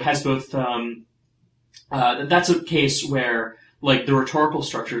has both. That's a case where, like, the rhetorical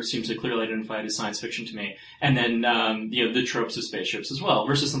structure seems to clearly identified as science fiction to me, and then the tropes of spaceships as well.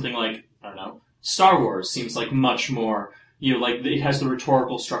 Versus something like, I don't know, Star Wars seems like much more, like it has the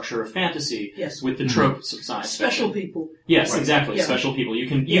rhetorical structure of fantasy, yes, with the tropes of science special fiction. People. Yes, right. Exactly. Yeah. Special people. You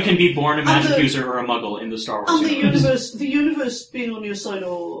can be born a magic user or a Muggle in the Star Wars. And the universe being on your side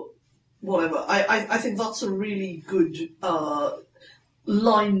or whatever. I think that's a really good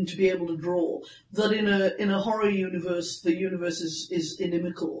line to be able to draw, that in a horror universe, the universe is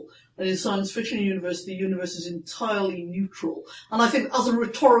inimical, and in a science fiction universe, the universe is entirely neutral. And I think as a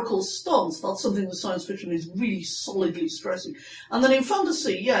rhetorical stance, that's something that science fiction is really solidly stressing. And then in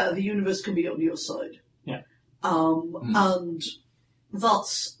fantasy, yeah, the universe can be on your side. Yeah. And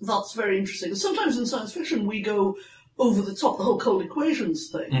that's very interesting. Sometimes in science fiction we go, over the top, the whole cold equations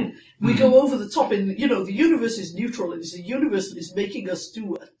thing. We go over the top in, the universe is neutral, and it's the universe that is making us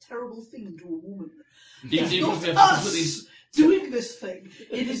do a terrible thing to a woman. It's not us doing this thing.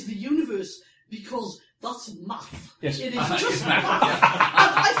 It is the universe, because that's math. Yes. It is just math.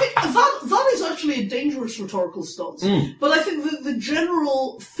 I think that is actually a dangerous rhetorical stance. But I think the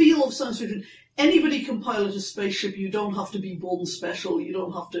general feel of science fiction, anybody can pilot a spaceship. You don't have to be born special. You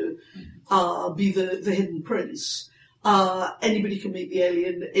don't have to be the hidden prince. Anybody can meet the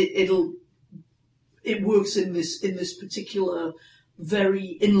alien. It works in this particular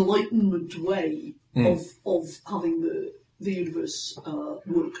very enlightenment way of having the universe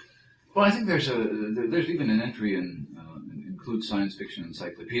work. Well, I think there's even an entry in Include Science Fiction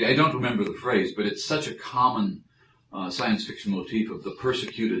Encyclopedia. I don't remember the phrase, but it's such a common science fiction motif of the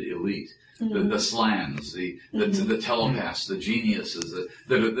persecuted elite, the slans, the telepaths, the geniuses,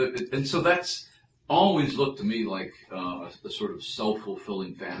 and so that's always looked to me like a sort of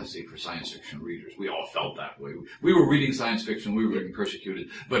self-fulfilling fantasy for science fiction readers. We all felt that way. We were reading science fiction, we were being persecuted,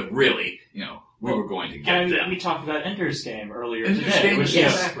 but really, we were going to get them. We talked about Ender's Game earlier Ender's today, Game, which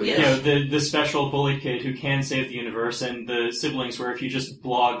exactly. the special bully kid who can save the universe, and the siblings where if you just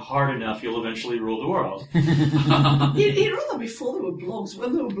blog hard enough, you'll eventually rule the world. He wrote that before there were blogs.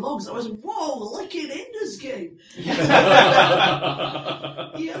 When there were blogs, I was, whoa, like in Ender's Game. Yeah.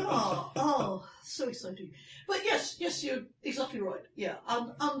 Oh, so exciting. But yes, you're exactly right. Yeah,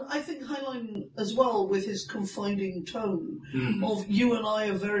 and I think Heinlein as well, with his confining tone of you and I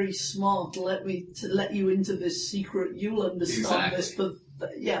are very smart. Let you into this secret. You'll understand this, but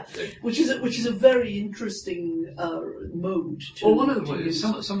which is a very interesting mode. Well, one of the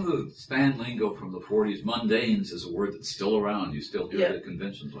some of the slang lingo from the 40s, mundanes is a word that's still around. You still hear it at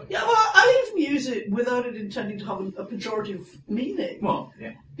conventions like that. Yeah, well, I even use it without it intending to have a pejorative meaning. Well,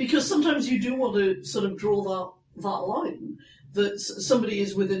 yeah. Because sometimes you do want to sort of draw that line that somebody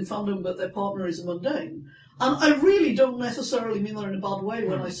is within fandom but their partner is a mundane. And I really don't necessarily mean that in a bad way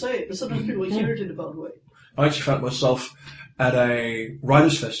when I say it, but sometimes people hear it in a bad way. I actually found myself at a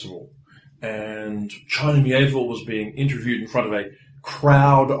writers' festival, and China Mieville was being interviewed in front of a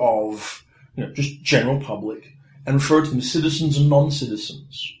crowd of just general public, and referred to them as citizens and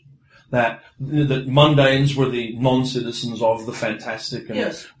non-citizens. That mundanes were the non-citizens of the fantastic,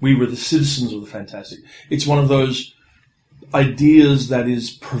 and we were the citizens of the fantastic. It's one of those ideas that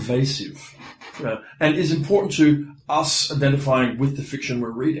is pervasive and is important to us identifying with the fiction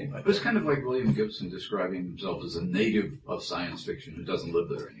we're reading. It's kind of like William Gibson describing himself as a native of science fiction who doesn't live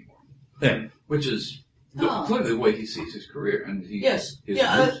there anymore. Yeah. Which is clearly the way he sees his career. And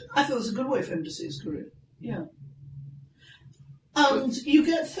I thought it was a good way for him to see his career. Yeah. And you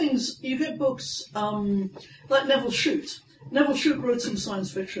get books like Neville Shute. Neville Shute wrote some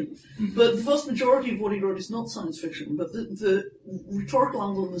science fiction, but the vast majority of what he wrote is not science fiction, but the rhetorical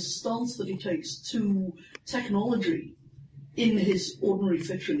angle and the stance that he takes to technology in his ordinary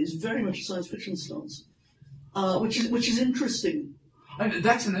fiction is very much a science fiction stance, which is interesting.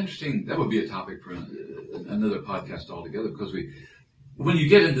 That would be a topic for another podcast altogether, because when you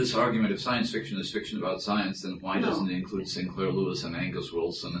get into this argument, if science fiction is fiction about science, then why doesn't it include Sinclair Lewis and Angus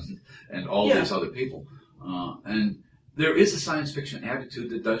Wilson and all these other people? And there is a science fiction attitude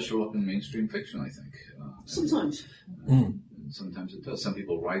that does show up in mainstream fiction, I think. Sometimes. Sometimes it does. Some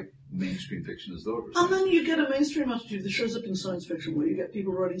people write mainstream fiction as though. And then you get a mainstream attitude that shows up in science fiction, where you get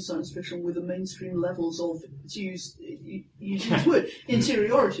people writing science fiction with the mainstream levels of, to use Eugene's word,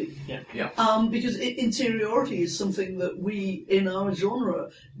 interiority. Yeah. Because interiority is something that we, in our genre,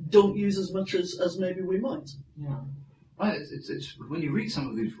 don't use as much as maybe we might. Yeah. Well, it's when you read some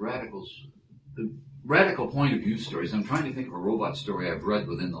of these radical point of view stories. I'm trying to think of a robot story I've read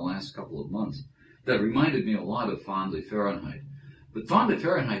within the last couple of months that reminded me a lot of Fondly Fahrenheit. But Fondly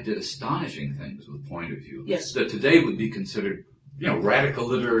Fahrenheit did astonishing things with point of view that today would be considered, radical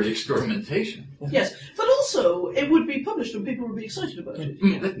literary experimentation. Yes, but also it would be published and people would be excited about it.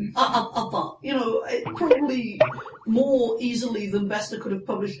 Probably more easily than Bester could have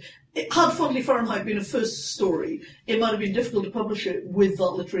published. Had Fondly Fahrenheit been a first story, it might have been difficult to publish it with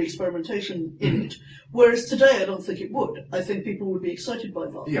that literary experimentation in it. Whereas today, I don't think it would. I think people would be excited by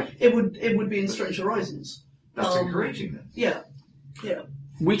that. Yeah. It would be in Strange Horizons. That's encouraging then. Yeah.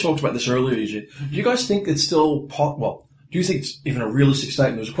 We talked about this earlier, Eugene. Do you guys think it's still do you think it's even a realistic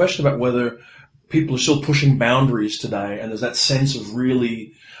statement? There's a question about whether people are still pushing boundaries today, and there's that sense of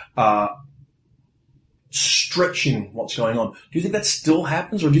really stretching what's going on. Do you think that still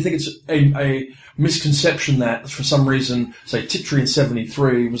happens, or do you think it's a misconception that for some reason, say, Tiptree in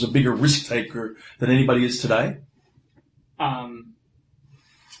 73 was a bigger risk taker than anybody is today?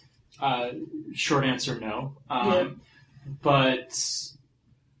 Short answer, no. like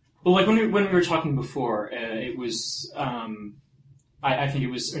when we were talking before, it was I think it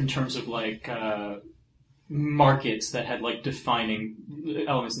was in terms of like markets that had like defining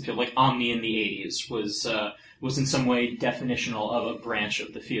elements in the field, like Omni in the 80s was in some way definitional of a branch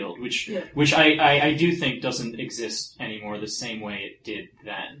of the field, which I do think doesn't exist anymore the same way it did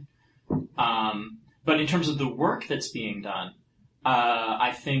then. But in terms of the work that's being done,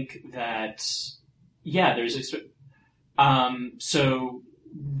 I think that there's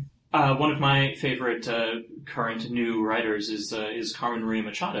one of my favorite current new writers is Carmen Maria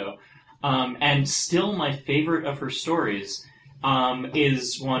Machado, and still my favorite of her stories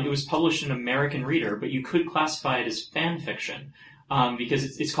is one. It was published in American Reader, but you could classify it as fan fiction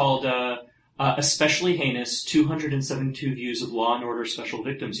because it's called Especially Heinous: 272 Views of Law and Order Special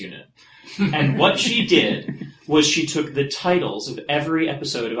Victims Unit. And what she did was she took the titles of every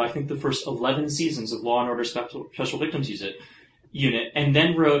episode of, I think, the first 11 seasons of Law and Order Special Victims Unit, and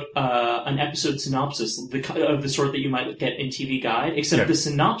then wrote an episode synopsis of the sort that you might get in TV Guide, except the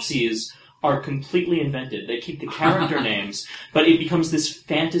synopses are completely invented. They keep the character names, but it becomes this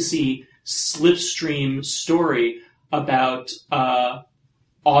fantasy slipstream story about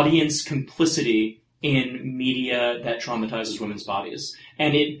audience complicity in media that traumatizes women's bodies.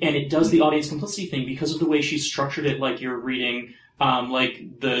 And it does the audience complicity thing because of the way she structured it, like you're reading like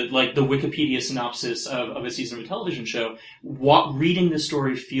the Wikipedia synopsis of a season of a television show. Reading the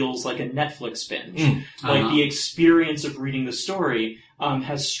story feels like a Netflix binge. Like the experience of reading the story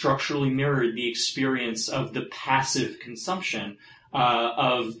has structurally mirrored the experience of the passive consumption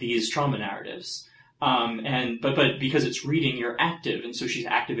of these trauma narratives. But because it's reading, you're active, and so she's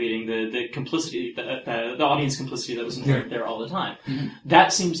activating the complicity, the audience complicity that was inherent there all the time.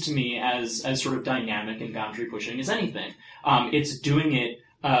 That seems to me as sort of dynamic and boundary pushing as anything. It's doing it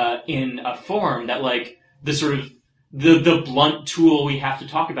in a form that, like, the sort of the blunt tool we have to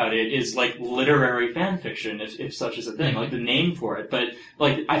talk about it is like literary fan fiction, if such is a thing, like the name for it. But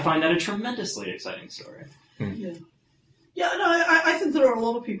like, I find that a tremendously exciting story. Yeah, no, I think there are a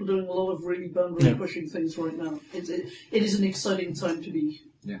lot of people doing a lot of really boundary-pushing things right now. It is an exciting time to be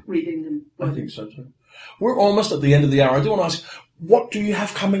reading. And I think so, too. We're almost at the end of the hour. I do want to ask, what do you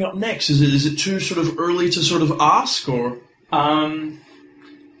have coming up next? Is it too sort of early to sort of ask, or...? I'm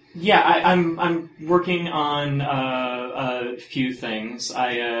working on a few things.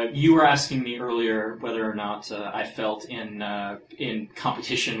 You were asking me earlier whether or not I felt in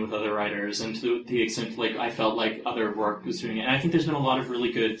competition with other writers, and to the extent like I felt like other work was doing it. And I think there's been a lot of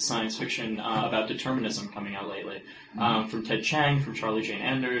really good science fiction about determinism coming out lately, from Ted Chiang, from Charlie Jane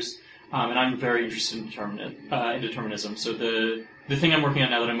Anders, and I'm very interested in determinism. So the thing I'm working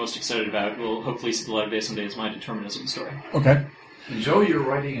on now that I'm most excited about will hopefully see the light of day someday is my determinism story. Okay. And Joe, you're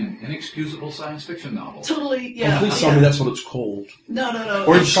writing an inexcusable science fiction novel. Totally, yeah. And please tell me that's what it's called. No.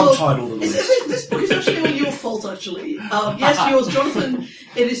 Or it's subtitled. This book is actually all your fault, actually. Yes, yours, Jonathan.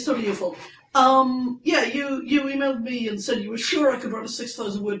 It is totally your fault. You emailed me and said you were sure I could write a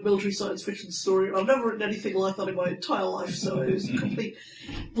 6,000-word military science fiction story. I've never written anything like that in my entire life, so it was a complete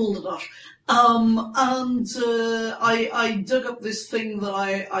balderdash. I dug up this thing that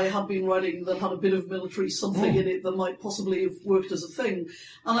I had been writing that had a bit of military something in it that might possibly have worked as a thing.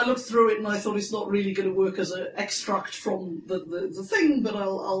 And I looked through it and I thought it's not really going to work as an extract from the thing, but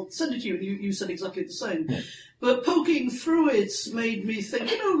I'll send it to you, and you said exactly the same. Yeah. But poking through it made me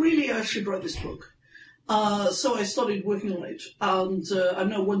think, really I should write this book. So I started working on it, and I'm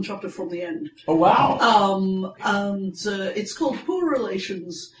now one chapter from the end. Oh, wow. It's called Poor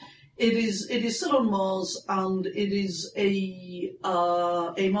Relations. It is set on Mars, and it is a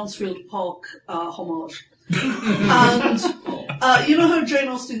Mansfield Park homage. And you know how Jane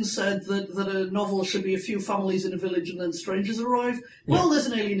Austen said that a novel should be a few families in a village and then strangers arrive? Well, there's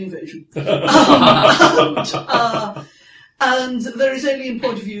an alien invasion. And there is alien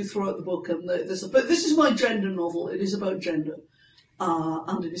point of view throughout the book. But this is my gender novel. It is about gender.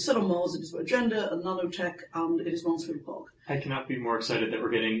 And it is set on Mars, it is about gender and nanotech, and it is Mansfield Park. I cannot be more excited that we're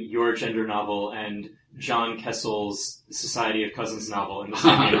getting your gender novel and John Kessel's Society of Cousins novel in the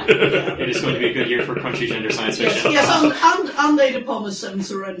same year. It is going to be a good year for crunchy gender science fiction. Yes, and Ada Palmer's Seven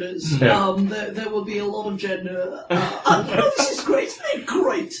Surrenders. Yeah. There will be a lot of gender. And this is great. Isn't it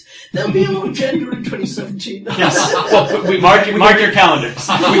great? There'll be a lot of gender in 2017. Yes. Well, mark your calendars.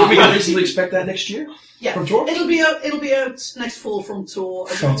 we can basically expect that next year? Yeah, from Tor? It'll be out next fall from Tor.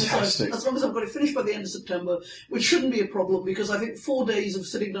 Fantastic. As long as I've got it finished by the end of September, which shouldn't be a problem, because I think 4 days of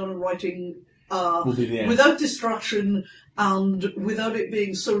sitting down and writing will be the end. without distraction and without it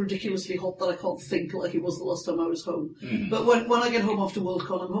being so ridiculously hot that I can't think like it was the last time I was home. Mm-hmm. But when I get home after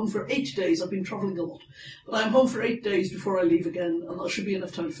Worldcon, I'm home for 8 days. I've been travelling a lot. But I'm home for 8 days before I leave again, and that should be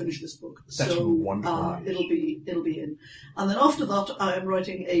enough time to finish this book. That's wonderful. It'll be in. And then after that, I am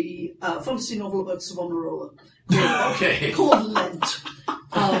writing a fantasy novel about Savonarola. Okay. Called Lent.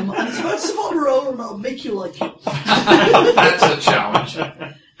 And it's about Savonarola, and I'll make you like it. That's a challenge.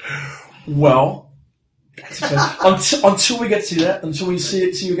 Well, until we get to that, until we see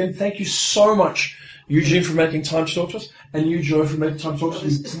you again, thank you so much, Eugene, for making time to talk to us, and you, Joe, for making time to talk to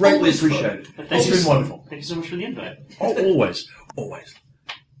us. We greatly appreciate it. It's been wonderful. Thank you so much for the invite. Oh, always.